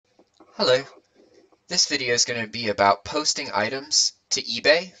Hello, this video is going to be about posting items to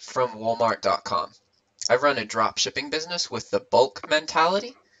eBay from Walmart.com. I run a drop shipping business with the bulk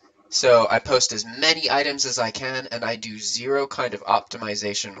mentality, so I post as many items as I can and I do zero kind of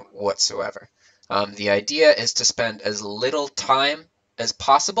optimization whatsoever. The idea is to spend as little time as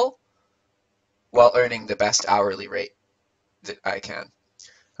possible while earning the best hourly rate that I can.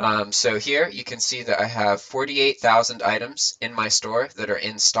 So here you can see that I have 48,000 items in my store that are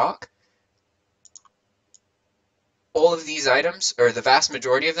in stock. All of these items, or the vast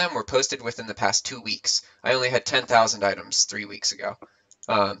majority of them, were posted within the past 2 weeks. I only had 10,000 items 3 weeks ago.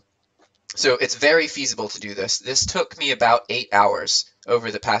 So it's very feasible to do this. This took me about 8 hours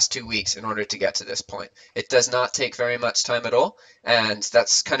over the past 2 weeks in order to get to this point. It does not take very much time at all, and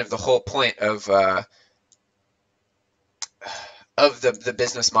that's kind of the whole point of the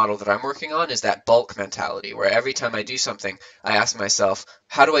business model that I'm working on, is that bulk mentality, where every time I do something, I ask myself,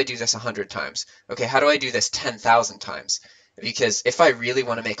 how do I do this 100 times? Okay, how do I do this 10,000 times? Because if I really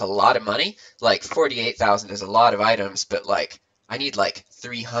want to make a lot of money, like 48,000 is a lot of items, but like I need like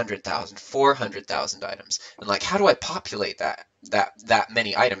 300,000, 400,000 items. And like, how do I populate that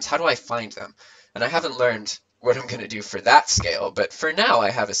many items? How do I find them? And I haven't learned what I'm going to do for that scale, but for now I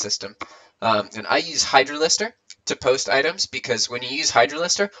have a system. And I use Hydra Lister to post items, because when you use Hydra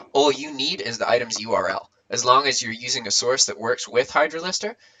Lister, all you need is the item's URL, as long as you're using a source that works with Hydra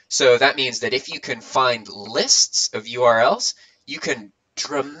Lister. So that means that if you can find lists of URLs, you can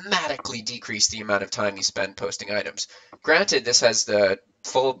dramatically decrease the amount of time you spend posting items. Granted, this has the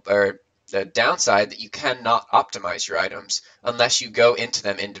downside that you cannot optimize your items unless you go into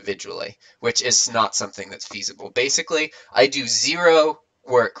them individually, which is not something that's feasible. Basically, I do zero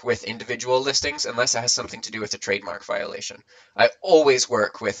work with individual listings unless it has something to do with a trademark violation. I always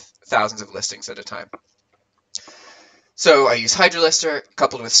work with thousands of listings at a time. So I use Hydra Lister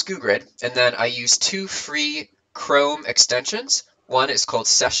coupled with SKUgrid, and then I use 2 free Chrome extensions. One is called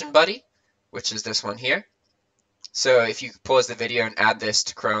Session Buddy, which is this one here. So if you pause the video and add this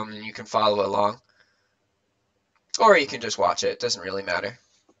to Chrome, then you can follow along. Or you can just watch it, doesn't really matter.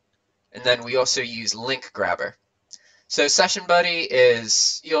 And then we also use Link Grabber. So Session Buddy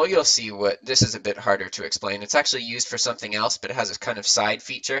is, you'll see what, this is a bit harder to explain. It's actually used for something else, but it has a kind of side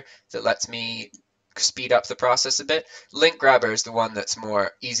feature that lets me speed up the process a bit. Link Grabber is the one that's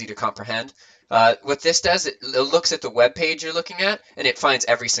more easy to comprehend. What this does, it looks at the web page you're looking at, and it finds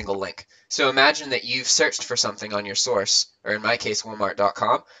every single link. So imagine that you've searched for something on your source, or in my case,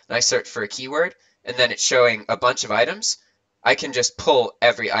 Walmart.com, and I search for a keyword, and then it's showing a bunch of items. I can just pull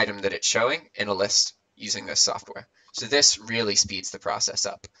every item that it's showing in a list using this software. So this really speeds the process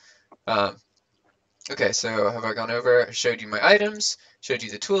up. Okay, so have I gone over, showed you my items, showed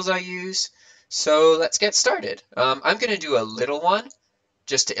you the tools I use. So let's get started. I'm going to do a little one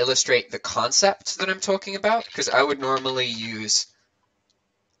just to illustrate the concept that I'm talking about, because I would normally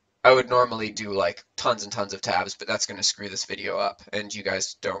do like tons and tons of tabs, but that's going to screw this video up, and you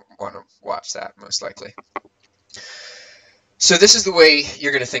guys don't want to watch that most likely. So this is the way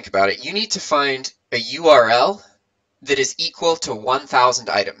you're going to think about it. You need to find a URL that is equal to 1,000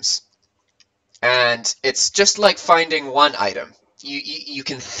 items. And it's just like finding one item. You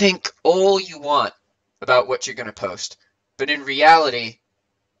can think all you want about what you're going to post, but in reality,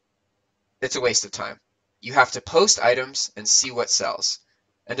 it's a waste of time. You have to post items and see what sells.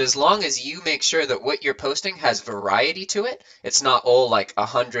 And as long as you make sure that what you're posting has variety to it, it's not all like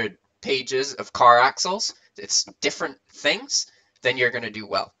 100 pages of car axles, it's different things, then you're going to do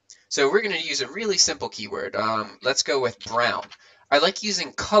well. So we're going to use a really simple keyword. Let's go with brown. I like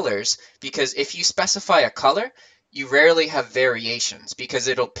using colors because if you specify a color, you rarely have variations, because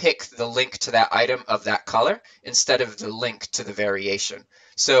it'll pick the link to that item of that color instead of the link to the variation.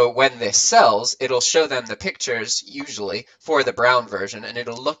 So when this sells, it'll show them the pictures usually for the brown version, and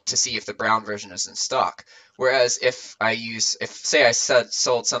it'll look to see if the brown version is in stock. Whereas if say I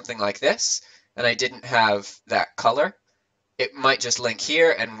sold something like this and I didn't have that color, it might just link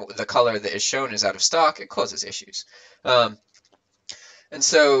here and the color that is shown is out of stock. It causes issues. And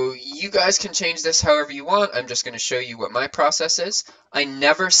so you guys can change this however you want. I'm just going to show you what my process is. I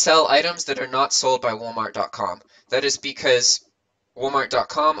never sell items that are not sold by Walmart.com. That is because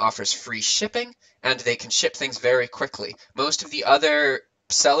Walmart.com offers free shipping, and they can ship things very quickly. Most of the other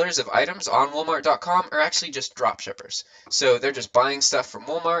sellers of items on Walmart.com are actually just drop shippers. So they're just buying stuff from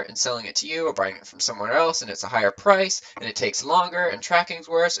Walmart and selling it to you, or buying it from somewhere else, and it's a higher price, and it takes longer, and tracking's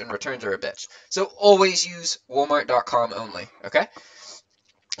worse, and returns are a bitch. So always use Walmart.com only, okay?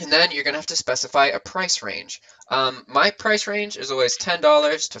 And then you're going to have to specify a price range. My price range is always $10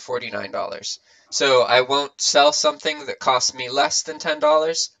 to $49. So I won't sell something that costs me less than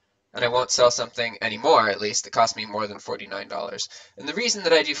 $10. and I won't sell something anymore, at least, that cost me more than $49. And the reason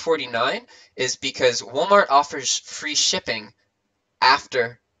that I do 49 is because Walmart offers free shipping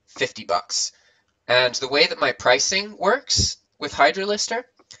after 50 bucks. And the way that my pricing works with Hydra Lister,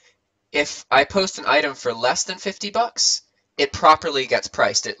 if I post an item for less than 50 bucks, it properly gets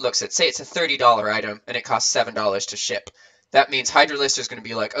priced. It looks at, say it's a $30 item and it costs $7 to ship. That means Hydra Lister is going to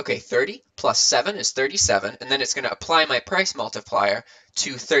be like, okay, 30 plus 7 is 37, and then it's going to apply my price multiplier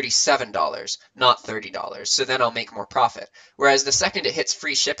to $37, not $30. So then I'll make more profit. Whereas the second it hits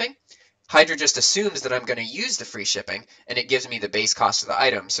free shipping, Hydra just assumes that I'm going to use the free shipping, and it gives me the base cost of the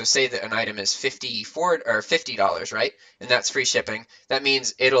item. So say that an item is $50, right? And that's free shipping. That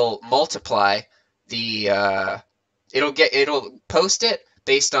means it'll multiply the it'll post it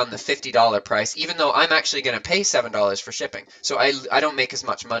based on the $50 price, even though I'm actually going to pay $7 for shipping. So I don't make as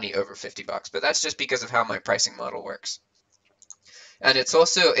much money over 50 bucks, but that's just because of how my pricing model works. And it's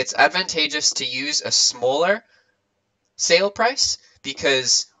advantageous to use a smaller sale price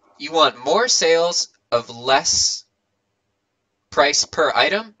because you want more sales of less price per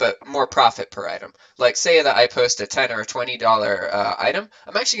item, but more profit per item. Like say that I post a $10 or $20 item,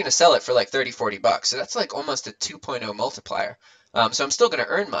 I'm actually going to sell it for like 30, 40 bucks. So that's like almost a 2.0 multiplier. So I'm still going to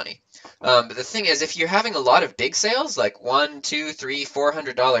earn money. But the thing is, if you're having a lot of big sales, like $100, $200,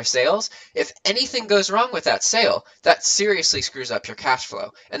 $300, $400 sales, if anything goes wrong with that sale, that seriously screws up your cash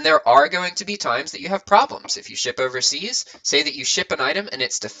flow. And there are going to be times that you have problems. If you ship overseas, say that you ship an item and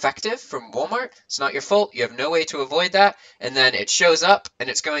it's defective from Walmart, it's not your fault, you have no way to avoid that, and then it shows up and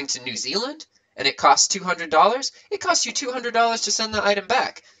it's going to New Zealand, and it costs $200, it costs you $200 to send that item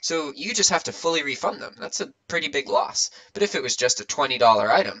back. So you just have to fully refund them. That's a pretty big loss. But if it was just a $20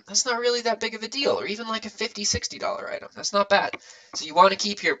 item, that's not really that big of a deal, or even like a $50, $60 item. That's not bad. So you want to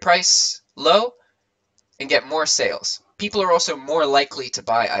keep your price low and get more sales. People are also more likely to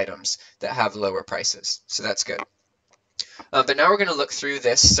buy items that have lower prices, so that's good. But now we're going to look through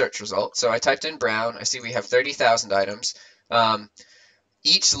this search result. So I typed in Brown. I see we have 30,000 items.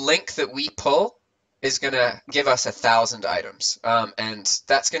 Each link that we pull is going to give us 1,000 items, and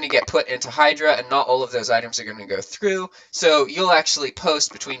that's going to get put into Hydra, and not all of those items are going to go through, so you'll actually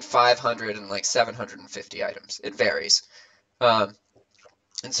post between 500 and like 750 items. It varies.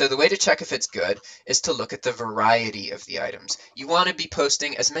 And so the way to check if it's good is to look at the variety of the items. You want to be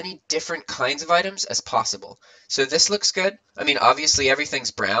posting as many different kinds of items as possible. So this looks good. I mean, obviously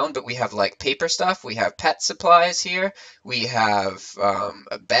everything's brown, but we have like paper stuff. We have pet supplies here. We have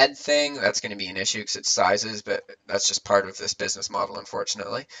a bed thing. That's going to be an issue because it's sizes, but that's just part of this business model,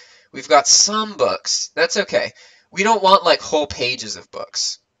 unfortunately. We've got some books. That's okay. We don't want like whole pages of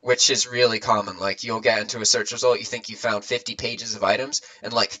books, which is really common. Like you'll get into a search result, you think you found 50 pages of items,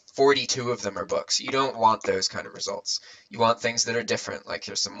 and like 42 of them are books. You don't want those kind of results. You want things that are different. Like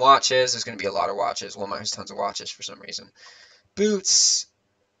here's some watches. There's going to be a lot of watches. Walmart has tons of watches for some reason. Boots.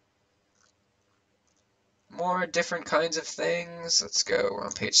 More different kinds of things. Let's go. We're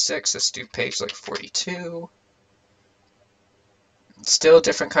on page 6. Let's do page like 42. Still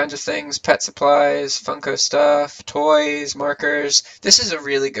different kinds of things, pet supplies, Funko stuff, toys, markers. This is a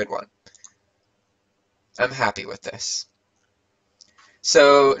really good one. I'm happy with this.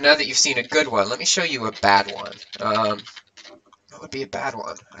 So now that you've seen a good one, let me show you a bad one. What would be a bad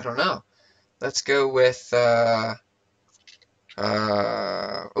one? I don't know. Let's go with, cover.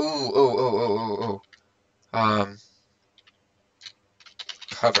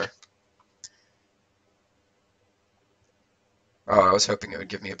 Oh, I was hoping it would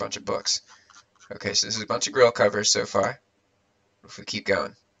give me a bunch of books. Okay, so this is a bunch of grill covers so far. If we keep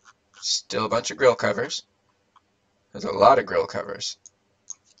going. Still a bunch of grill covers. There's a lot of grill covers.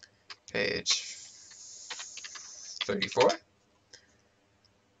 Page 34.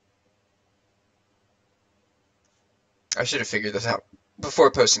 I should have figured this out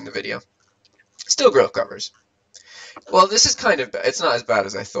before posting the video. Still grill covers. Well, this is kind of bad. It's not as bad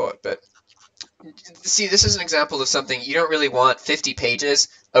as I thought, but see, this is an example of something you don't really want 50 pages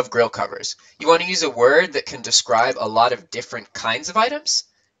of grill covers. You want to use a word that can describe a lot of different kinds of items,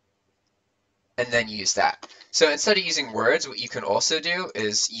 and then use that. So instead of using words, what you can also do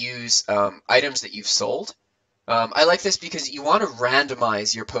is use items that you've sold. I like this because you want to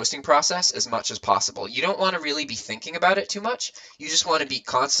randomize your posting process as much as possible. You don't want to really be thinking about it too much. You just want to be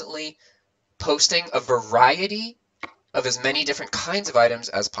constantly posting a variety of as many different kinds of items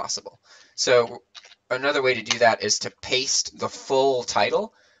as possible. So another way to do that is to paste the full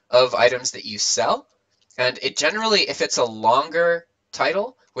title of items that you sell. And it generally, if it's a longer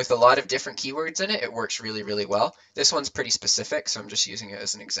title with a lot of different keywords in it, it works really, really well. This one's pretty specific, so I'm just using it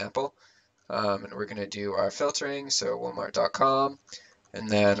as an example. And we're going to do our filtering, so walmart.com. And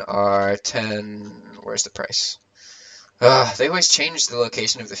then our 10, where's the price? They always change the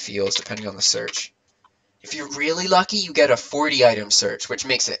location of the fields depending on the search. If you're really lucky, you get a 40 item search, which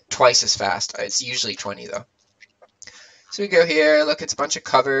makes it twice as fast. It's usually 20 though. So we go here, look, it's a bunch of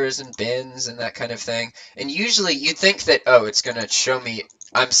covers and bins and that kind of thing. And usually you'd think that, oh, it's going to show me,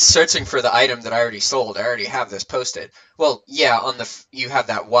 I'm searching for the item that I already sold. I already have this posted. Well, yeah, you have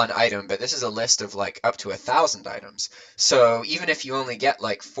that one item, but this is a list of like up to 1,000 items. So even if you only get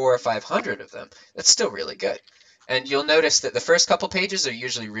like 400 or 500 of them, that's still really good. And you'll notice that the first couple pages are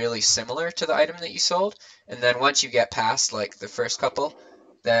usually really similar to the item that you sold. And then once you get past like the first couple,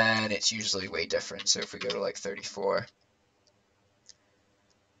 then it's usually way different. So if we go to like 34,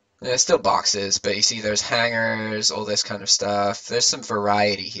 there's still boxes, but you see there's hangers, all this kind of stuff. There's some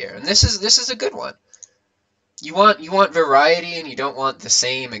variety here, and this is a good one. You want variety, and you don't want the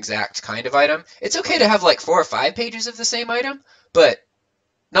same exact kind of item. It's okay to have like 4 or 5 pages of the same item, but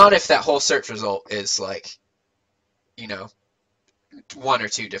not if that whole search result is like, you know, 1 or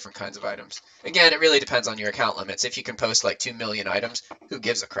 2 different kinds of items. Again, it really depends on your account limits. If you can post like 2 million items, who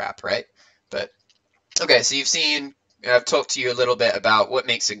gives a crap, right? But okay, so you've seen, I've talked to you a little bit about what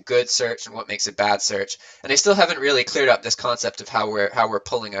makes a good search and what makes a bad search, and I still haven't really cleared up this concept of how we're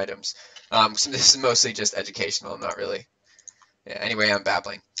pulling items. So this is mostly just educational, not really. Yeah, anyway, I'm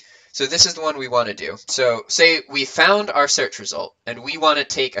babbling. So this is the one we want to do. So say we found our search result, and we want to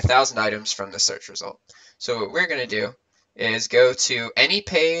take 1,000 items from the search result. So what we're going to do is go to any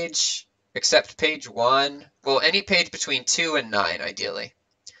page except page 1, well, any page between 2 and 9, ideally.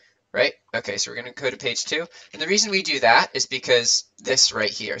 Right? Okay, so we're going to go to page 2. And the reason we do that is because this right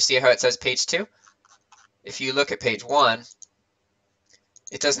here. See how it says page 2? If you look at page 1,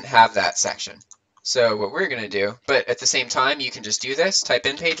 it doesn't have that section. So what we're going to do, but at the same time, you can just do this, type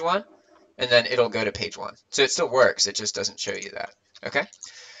in page 1, and then it'll go to page 1. So it still works, it just doesn't show you that. Okay?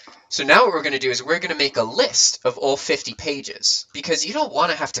 So now what we're going to do is we're going to make a list of all 50 pages, because you don't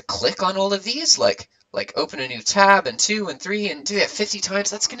want to have to click on all of these, like open a new tab and 2 and 3 and do that 50 times.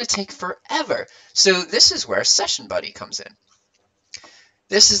 That's going to take forever. So this is where Session Buddy comes in.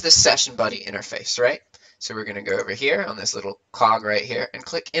 This is the Session Buddy interface, right? So we're going to go over here on this little cog right here and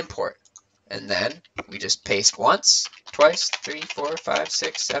click Import. And then we just paste once, twice, 3, 4, 5,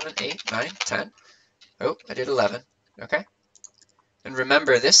 6, 7, 8, 9, 10. Oh, I did 11. Okay. And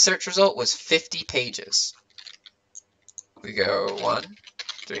remember, this search result was 50 pages. We go 1,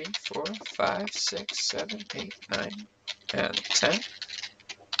 3, 4, 5, 6, 7, 8, 9, and 10,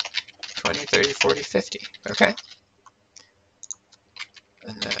 20, 30, 40, 50. Okay?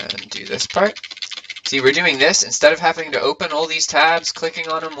 And then do this part. See, we're doing this, instead of having to open all these tabs, clicking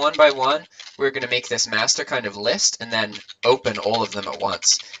on them one by one, we're going to make this master kind of list and then open all of them at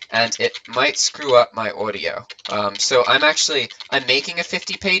once. And it might screw up my audio. So I'm making a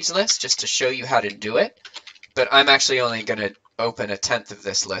 50-page list just to show you how to do it, but I'm actually only going to open 1/10 of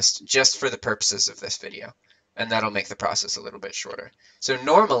this list just for the purposes of this video. And that'll make the process a little bit shorter. So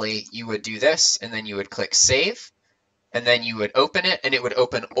normally you would do this, and then you would click Save, and then you would open it, and it would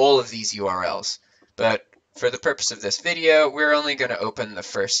open all of these URLs. But for the purpose of this video, we're only going to open the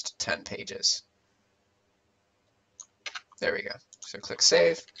first 10 pages. There we go. So click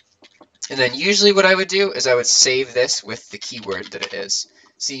Save. And then usually what I would do is I would save this with the keyword that it is.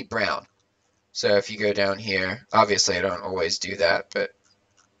 See, brown. So if you go down here, obviously I don't always do that, but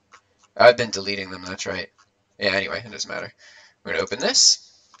I've been deleting them, that's right. Yeah, anyway, it doesn't matter. We're going to open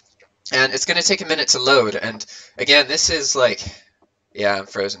this. And it's going to take a minute to load. And again, this is like, yeah, I'm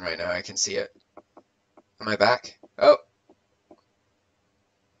frozen right now. I can see it. Am I back? Oh.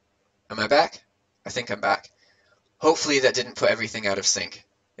 Am I back? I think I'm back. Hopefully that didn't put everything out of sync.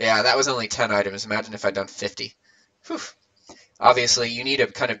 Yeah, that was only 10 items. Imagine if I'd done 50. Whew. Obviously, you need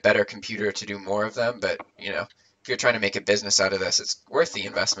a kind of better computer to do more of them, but, you know, if you're trying to make a business out of this, it's worth the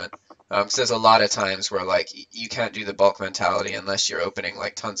investment. So there's a lot of times where, like, you can't do the bulk mentality unless you're opening,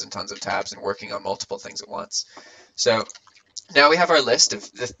 like, tons and tons of tabs and working on multiple things at once. So now we have our list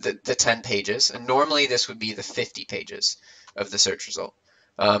of the 10 pages, and normally this would be the 50 pages of the search result.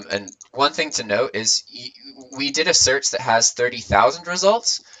 And one thing to note is we did a search that has 30,000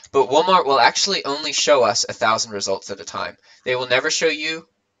 results, but Walmart will actually only show us 1,000 results at a time. They will never show you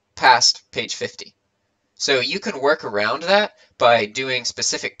past page 50. So you can work around that by doing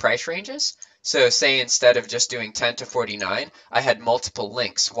specific price ranges. So say instead of just doing 10 to 49, I had multiple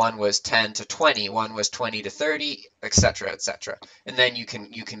links. One was 10 to 20, one was 20 to 30, etc., etc. And then you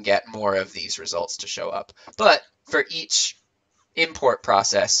can get more of these results to show up. But for each import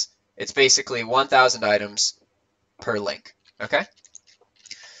process, it's basically 1,000 items per link. Okay?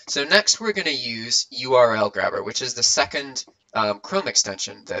 So next we're going to use URL Grabber, which is the second Chrome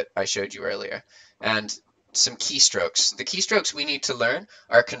extension that I showed you earlier, and some keystrokes. The keystrokes we need to learn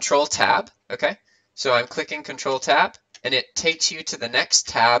are Control Tab, okay? So I'm clicking Control Tab, and it takes you to the next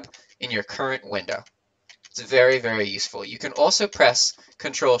tab in your current window. It's very, very useful. You can also press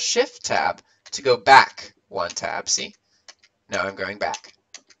Control Shift Tab to go back one tab, see? Now I'm going back.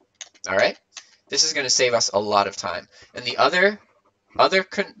 All right? This is going to save us a lot of time. And the other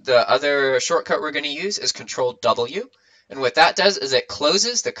shortcut we're going to use is Control W. And what that does is it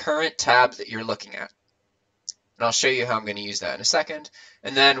closes the current tab that you're looking at. And I'll show you how I'm going to use that in a second.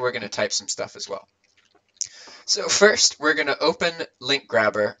 And then we're going to type some stuff as well. So first, we're going to open Link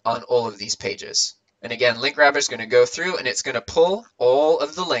Grabber on all of these pages. And again, Link Grabber is going to go through and it's going to pull all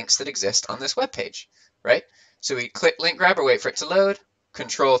of the links that exist on this web page, right? So we click Link Grabber, wait for it to load,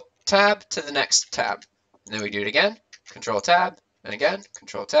 Control Tab to the next tab. And then we do it again, Control Tab, and again,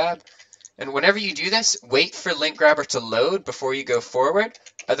 Control Tab. And whenever you do this, wait for Link Grabber to load before you go forward.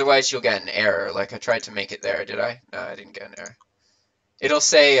 Otherwise, you'll get an error. Like I tried to make it there, did I? No, I didn't get an error. It'll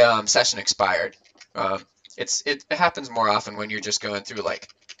say session expired. It happens more often when you're just going through like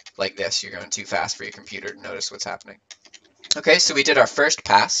this. You're going too fast for your computer to notice what's happening. Okay, so we did our first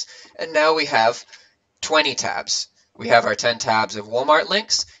pass, and now we have 20 tabs. We have our 10 tabs of Walmart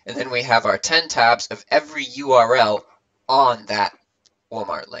links, and then we have our 10 tabs of every URL on that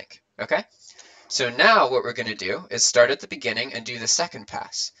Walmart link. Okay, so now what we're going to do is start at the beginning and do the second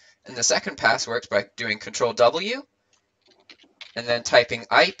pass. And the second pass works by doing Control W and then typing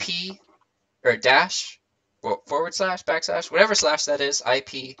IP or dash, well, forward slash, backslash, whatever slash that is,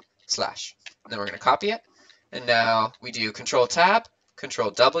 IP slash. And then we're going to copy it. And now we do Control Tab, Control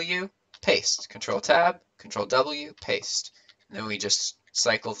W, paste, Control Tab, Control W, paste. And then we just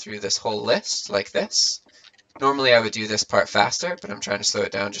cycle through this whole list like this. Normally I would do this part faster, but I'm trying to slow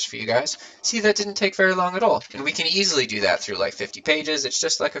it down just for you guys. See, that didn't take very long at all. And we can easily do that through like 50 pages. It's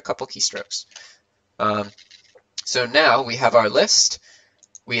just like a couple keystrokes. So now we have our list.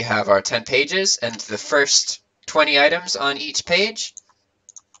 We have our 10 pages, and the first 20 items on each page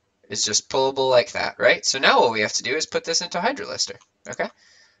is just pullable like that, right? So now what we have to do is put this into Hydra Lister, okay?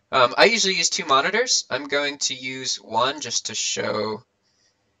 I usually use 2 monitors. I'm going to use one just to show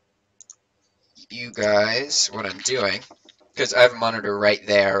you guys what I'm doing, because I have a monitor right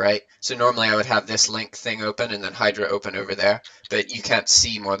there, right? So normally I would have this link thing open and then Hydra open over there, but you can't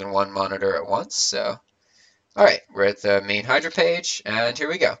see more than one monitor at once, so. All right, we're at the main Hydra page, and here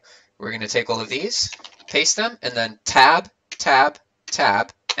we go. We're going to take all of these, paste them, and then tab, tab,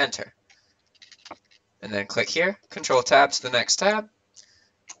 tab, enter. And then click here, Control Tab to the next tab,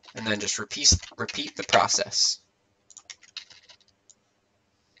 and then just repeat the process.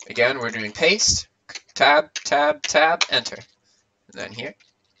 Again, we're doing paste, tab, tab, tab, enter. And then here,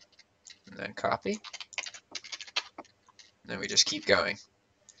 and then copy. And then we just keep going.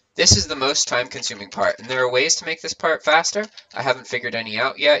 This is the most time-consuming part, and there are ways to make this part faster. I haven't figured any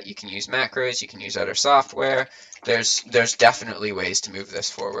out yet. You can use macros, you can use other software. There's definitely ways to move this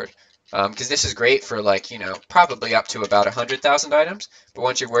forward. Because this is great for probably up to about 100,000 items, but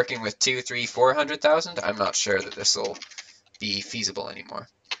once you're working with 200,000, 300,000, 400,000, I'm not sure that this will be feasible anymore.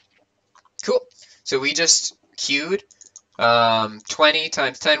 Cool. So we just queued 20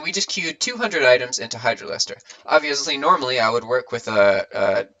 times 10. We just queued 200 items into Hydra Lister. Obviously, normally I would work with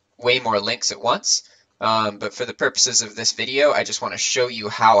way more links at once, but for the purposes of this video, I just want to show you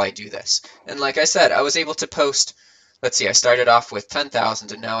how I do this. And like I said, I was able to post, let's see, I started off with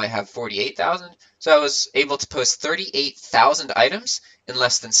 10,000 and now I have 48,000. So I was able to post 38,000 items in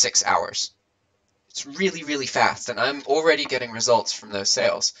less than 6 hours. It's really, really fast, and I'm already getting results from those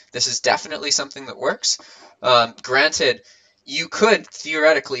sales. This is definitely something that works. Granted, you could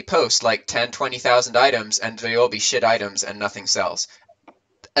theoretically post like 10, 20,000 items and they all be shit items and nothing sells.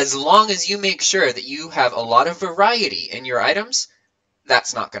 As long as you make sure that you have a lot of variety in your items,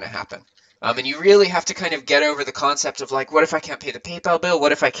 that's not going to happen. And you really have to kind of get over the concept of like, what if I can't pay the PayPal bill?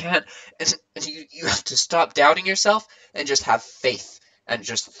 What if I can't? And you have to stop doubting yourself and just have faith and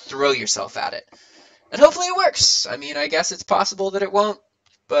just throw yourself at it. And hopefully it works. I mean, I guess it's possible that it won't,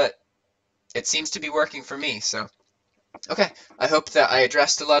 but it seems to be working for me, so. Okay, I hope that I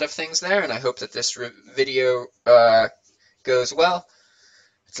addressed a lot of things there, and I hope that this video goes well.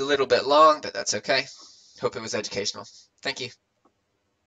 It's a little bit long, but that's okay. Hope it was educational. Thank you.